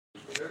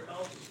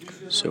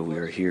So we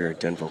are here at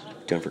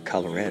Denver,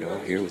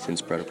 Colorado, here with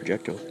Inspirato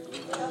Projecto.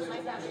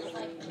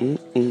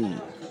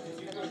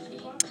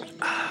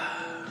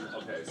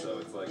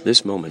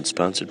 This moment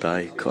sponsored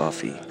by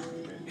coffee.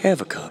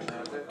 Have a cup.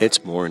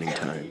 It's morning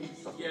time.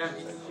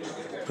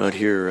 Out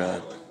here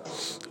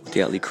with the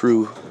Atlee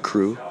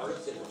crew,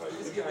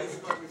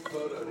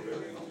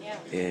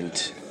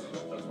 and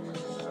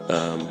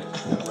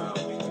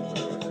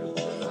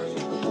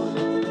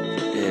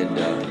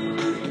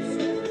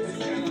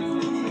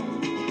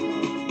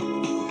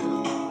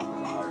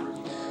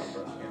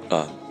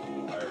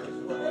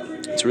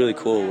it's really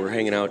cool. We're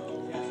hanging out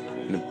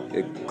in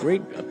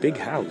a big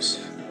house,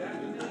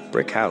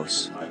 brick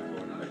house.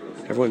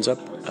 Everyone's up.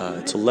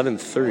 It's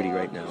 11:30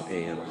 right now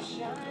a.m.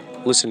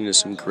 Listening to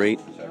some great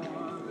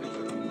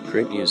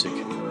music.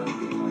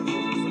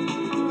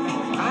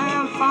 I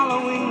am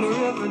following the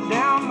river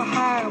down the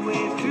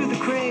highway through the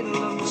cradle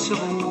of the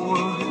Civil War.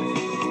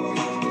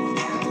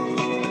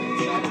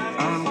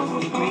 I'm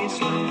going to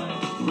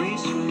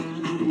Graceland,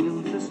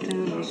 Memphis,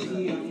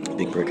 Tennessee.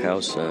 Big brick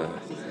house.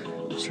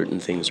 Certain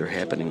things are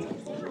happening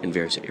in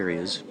various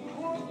areas.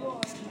 Oh,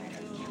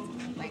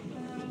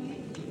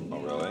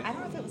 really? I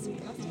don't know if it was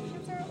prostate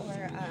cancer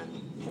or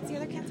what's the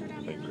other cancer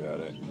down here?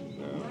 Pancreatic.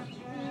 No.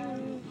 I don't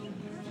know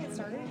if it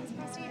started as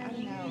prostate. I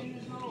don't know.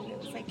 It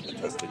was like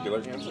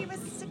Testicular cancer? He was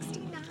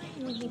 69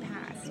 when he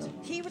passed.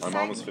 My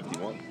mom was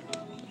 51.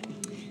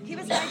 He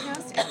was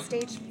diagnosed at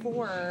stage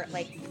 4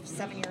 like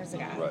 7 years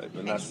ago. Right,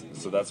 and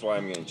that's why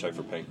I'm getting checked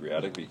for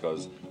pancreatic,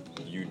 because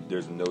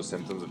there's no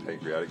symptoms of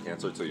pancreatic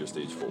cancer until you're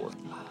stage 4,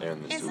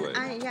 and it's too late.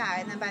 And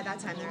then by that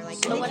time they're like,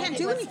 So they can't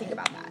do anything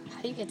about that.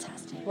 How do you get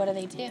tested? What do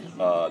they do?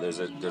 There's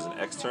an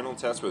external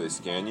test where they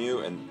scan you,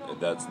 and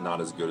that's not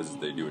as good as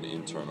they do an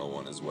internal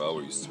one as well,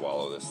 where you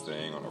swallow this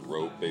thing on a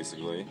rope,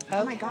 basically.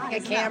 Oh my God!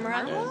 Like a camera.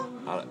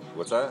 And,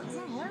 what's that? Isn't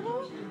that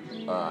horrible?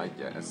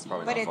 Yeah, it's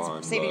probably But not it's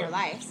fun. saving your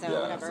life, so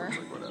whatever. So it's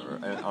like whatever.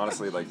 And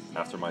honestly, like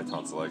after my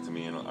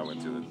tonsillectomy and I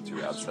went through the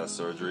 2 abscess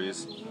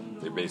surgeries,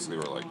 they basically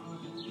were like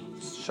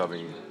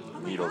shoving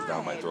needles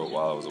down my throat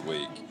while I was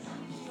awake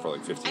for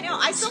like 15 minutes. I know.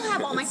 I still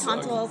have all my It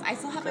sucked. tonsils. I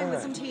still have my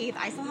wisdom teeth.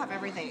 I still have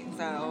everything.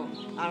 So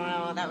I don't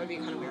know. That would be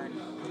kind of weird.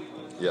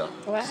 Yeah.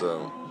 What?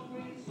 So.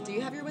 Do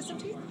you have your wisdom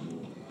teeth?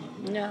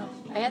 No.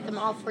 I had them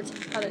all 14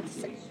 out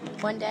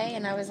one day,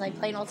 and I was like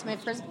playing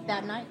Ultimate Frisbee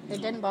that night. It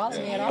didn't bother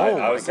me at all. Oh,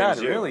 I was my God,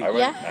 saying, really? I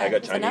Yeah, got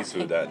it's Chinese enough.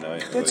 food that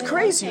night. That's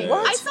crazy. Yeah.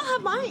 What? I still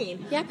have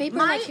mine. Yeah, people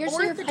were My like, here's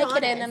your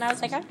Vicodin, and I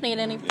was like, I don't need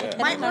any Vicodin.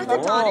 My I'm like,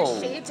 orthodontist Whoa,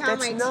 shaved down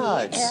that's my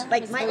nuts. teeth. Yeah,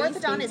 Like it's my so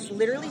orthodontist easy.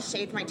 literally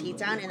shaved my teeth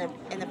down in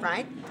the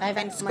front I've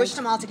and had squished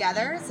them all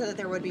together so that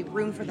there would be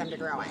room for them to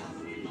grow in.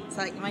 So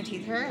like my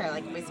teeth are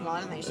like way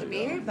smaller than they should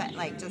be, but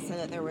like just so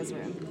that there was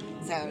room.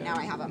 So now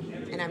I have them,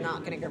 and I'm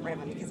not gonna get rid of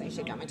them because I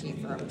shaved out my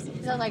teeth for them. Is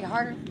it like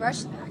harder to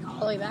brush back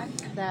all the way back?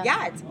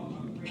 Yeah, it's a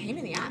pain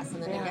in the ass,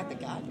 and then you get the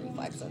gag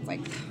reflex. So it's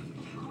like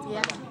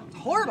Yeah.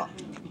 horrible,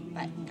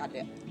 but gotta do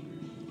it.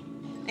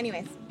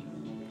 Anyways,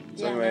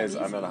 So anyways,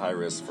 I'm at a high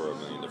risk for a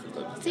million different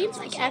types of Seems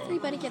cancer, like so.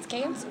 everybody gets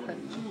cancer.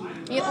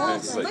 You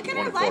It's know, like Look at 1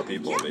 our in 4 life.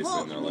 people Yeah, basically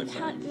well, in their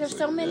lifetime. there's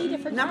so many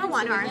different number kinds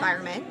one, of our it.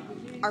 environment,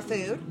 our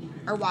food,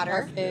 our water,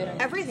 Our food,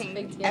 everything,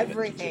 big deal.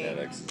 everything.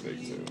 Genetics is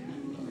big too.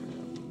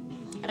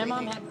 My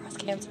mom had breast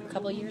cancer a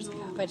couple of years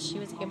ago, but she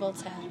was able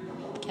to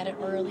get it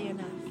early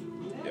enough.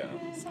 Yeah.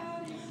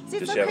 See,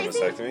 Did it's she so have a crazy.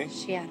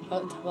 vasectomy? She had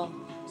both. Well,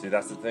 See,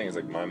 that's the thing. Is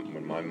like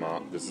when my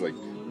mom. This is like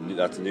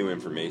that's new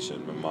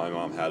information. When my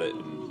mom had it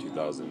in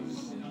 2000,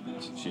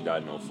 she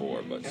died in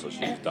 04, but so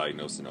she was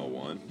diagnosed in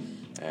 01,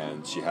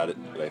 and she had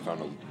it. They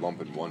found a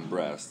lump in one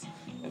breast,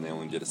 and they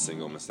only did a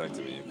single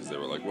mastectomy because they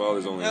were like, well,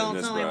 there's only Well, in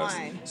it's this only breast.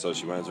 one. So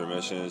she went into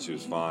remission. She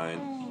was fine,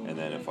 and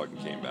then it fucking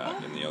came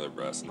back in the other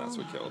breast, and that's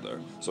what killed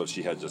her. So if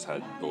she had just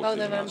had both Both of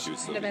taken them out, she would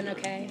still would have be been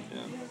good. okay.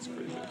 Yeah, it's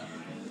crazy.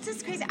 It's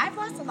just crazy. I've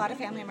lost a lot of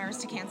family members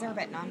to cancer,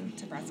 but none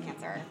to breast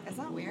cancer.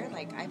 Isn't that weird?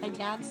 Like my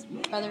dad's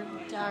brother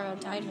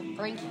died of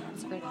brain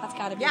cancer. That's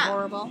got to be yeah,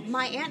 horrible.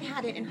 my aunt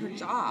had it in her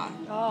jaw,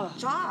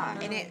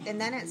 and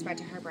then it spread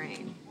to her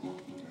brain.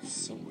 It's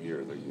so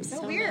weird. Like, it's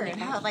So So weird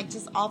many how like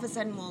just all of a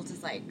sudden we'll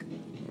just like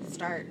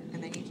start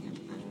and then you can't.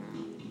 I don't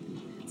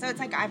know. So it's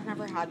like I've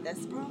never had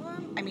this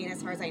problem. I mean,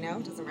 as far as I know,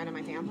 it doesn't run in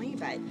my family,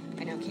 but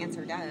I know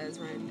cancer does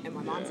run in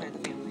my mom's side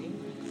of the family.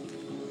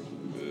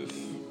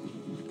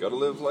 Gotta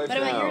live life What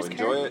about now. yours,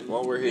 Enjoy Kurt? it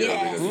while we're here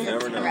because you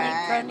never know.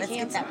 Correct. From Let's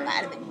get that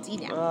cancer? vitamin D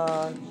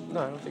now. No,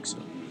 I don't think so.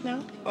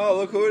 No? Oh,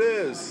 look who it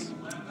is.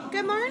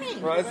 Good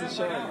morning. Rise and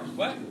shine.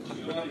 What?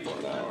 Been up for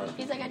an hour.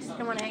 He's like, I just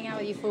didn't want to hang out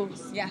with you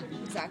fools. Yeah,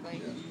 exactly.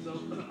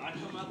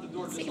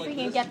 See if we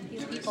can get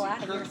these people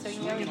out of here so we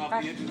can go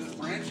eat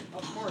breakfast.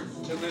 Of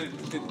course. And then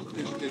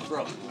it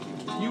broke.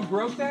 You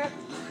broke that?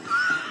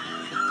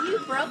 You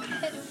broke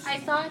it. I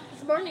saw it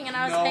this morning and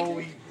I was No, like,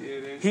 we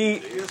didn't. He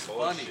It's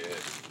funny.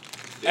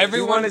 you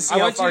Everyone, want to see I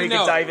how want far you he to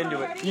could know, dive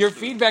into it. Your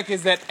feedback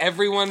is that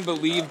everyone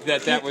believed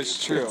that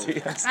was true.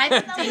 I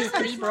didn't think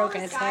that he broke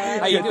it. So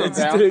How you doing,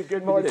 pal?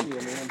 Good morning.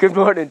 Good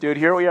morning, dude.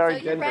 Here we are So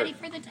in you're Denver. ready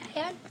for the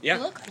day? Yeah.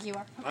 You look like you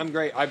are. I'm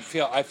great. I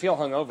feel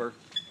hungover,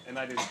 and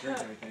I didn't drink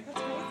anything.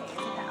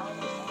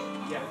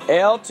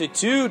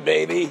 Altitude,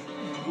 baby.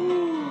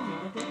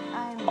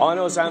 All I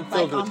know is I'm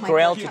filled with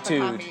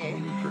graltitude.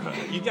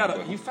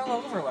 You fell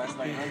over last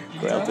night,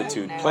 huh?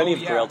 Graltitude. No. Plenty of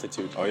Yeah.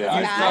 graltitude. Oh yeah,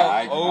 You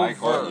I over.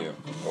 caught you.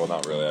 Well,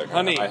 not really.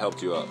 Honey. I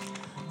helped you up.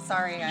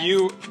 Sorry, guys.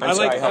 I'm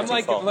sorry, I helped I'm you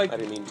like fall. I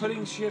didn't mean to.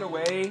 putting shit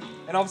away,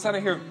 and all of a sudden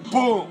I hear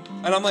boom,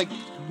 and I'm like,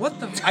 what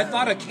the? I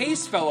thought a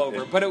case fell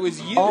over, but it was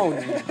you. Oh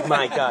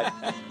my God.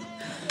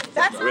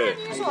 That's not Wait.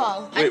 unusual.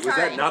 I'm Wait, was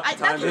sorry. that not the time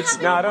can that It's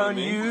happen. not That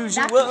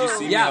unusual. can happen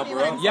see me Yeah. help her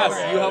up? Yes,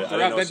 Okay, you helped I her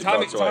didn't up. know Then she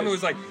Tommy felt twice.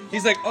 was like,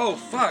 he's like, oh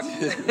fuck.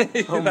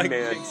 He Oh, like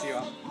man. picks you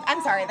up.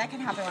 I'm sorry. That can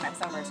happen when I'm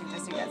sober too.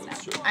 Just so you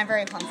guys know. I'm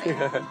very clumsy.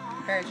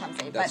 Very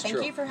clumsy. But That's thank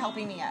true. you for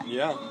helping me up.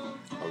 Yeah.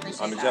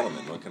 Appreciate I'm a that.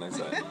 gentleman. What can I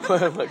say?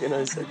 What can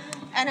I say?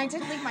 And I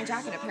did leave my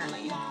jacket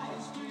apparently.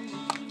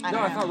 I No, don't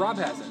I know. thought Rob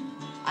has it.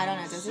 I don't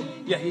know. Does he?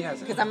 Yeah, he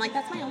has it. Because I'm like,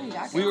 that's my only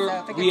jacket. We were. So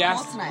if it We gets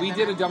asked. cold tonight, We then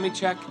did a I'm- dummy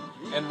check,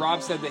 and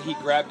Rob said that he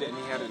grabbed it and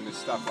he had it in his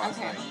stuff last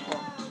Okay. night. Cool.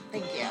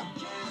 Thank you.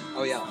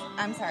 Oh yeah.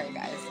 I'm sorry,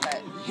 guys, but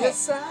hey,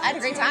 Yes, I had a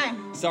great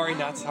time. Sorry,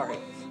 not sorry.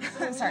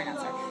 I'm sorry, not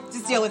sorry.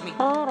 Just deal with me.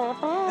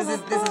 This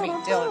is me.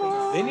 Deal with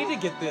me. They need to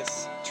get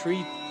this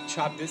tree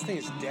chopped. This thing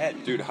is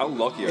dead. Dude, how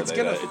lucky are It's they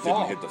gonna that it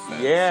fall. didn't hit the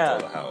fence Yeah.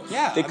 or the house?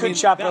 Yeah, They could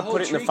chop it that up, whole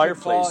put it in the tree could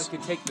fall, fireplace. It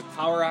could take the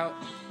power out.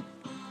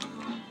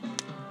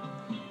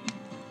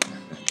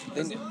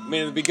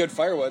 Man, it'd be good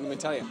firewood. Let me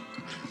tell you.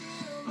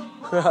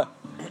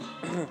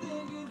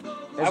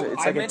 It's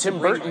I like a meant to Tim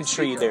bring Burton my tree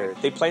speaker. there.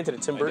 They planted a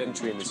Tim Burton did.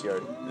 tree in this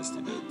yard.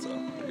 Misty did, so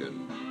we're good.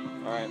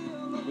 All right,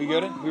 we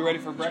good? We ready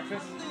for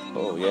breakfast?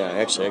 Oh yeah,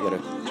 actually I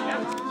want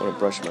to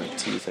brush my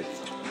teeth.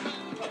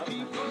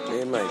 I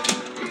made my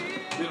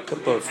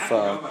cup of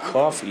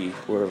coffee,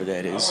 wherever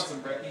that is.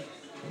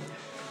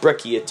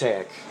 Brekkie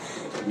attack.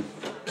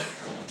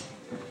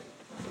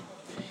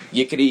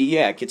 Yickety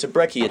yak, it's a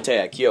brekkie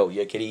attack. Yo,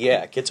 yickety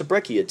yak, it's a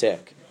brekkie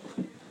attack.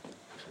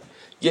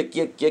 Yick,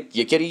 yick, yick,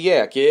 yickety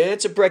yak,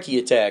 it's a brekkie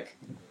attack.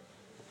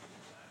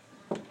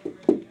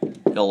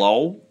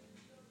 Hello?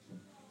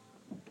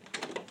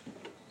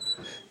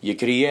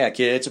 Yickety yak,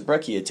 it's a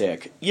brekkie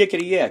attack.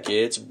 Yickety yak,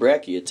 it's a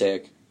brekkie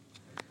attack.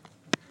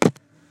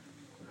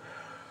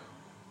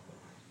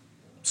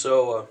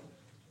 So,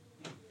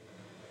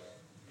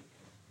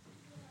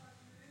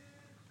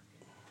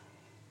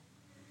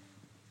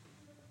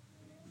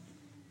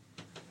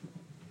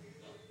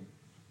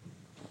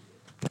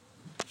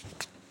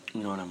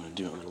 you know what I'm going to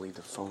do? I'm going to leave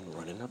the phone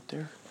running up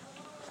there.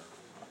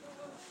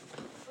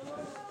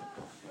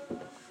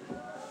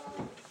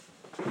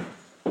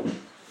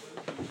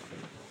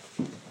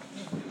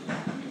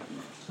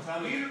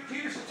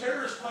 Peterson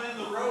Terrace playing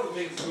the road.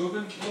 Things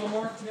moving a little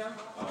more now.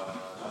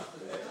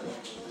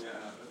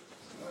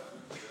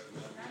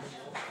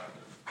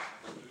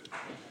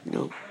 You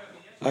know,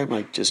 I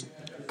might just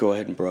go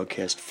ahead and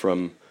broadcast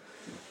from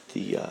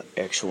the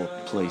actual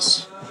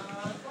place.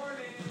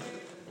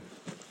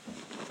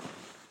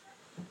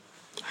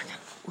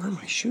 Where are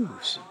my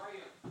shoes?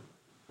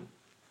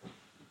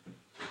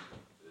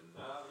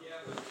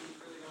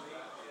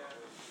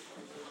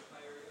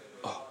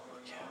 Oh,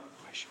 yeah,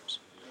 my shoes.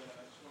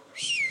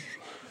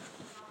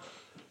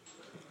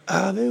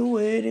 I've been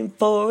waiting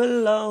for a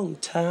long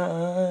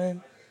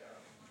time.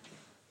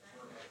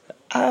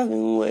 I've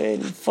been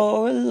waiting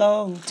for a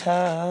long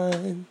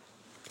time.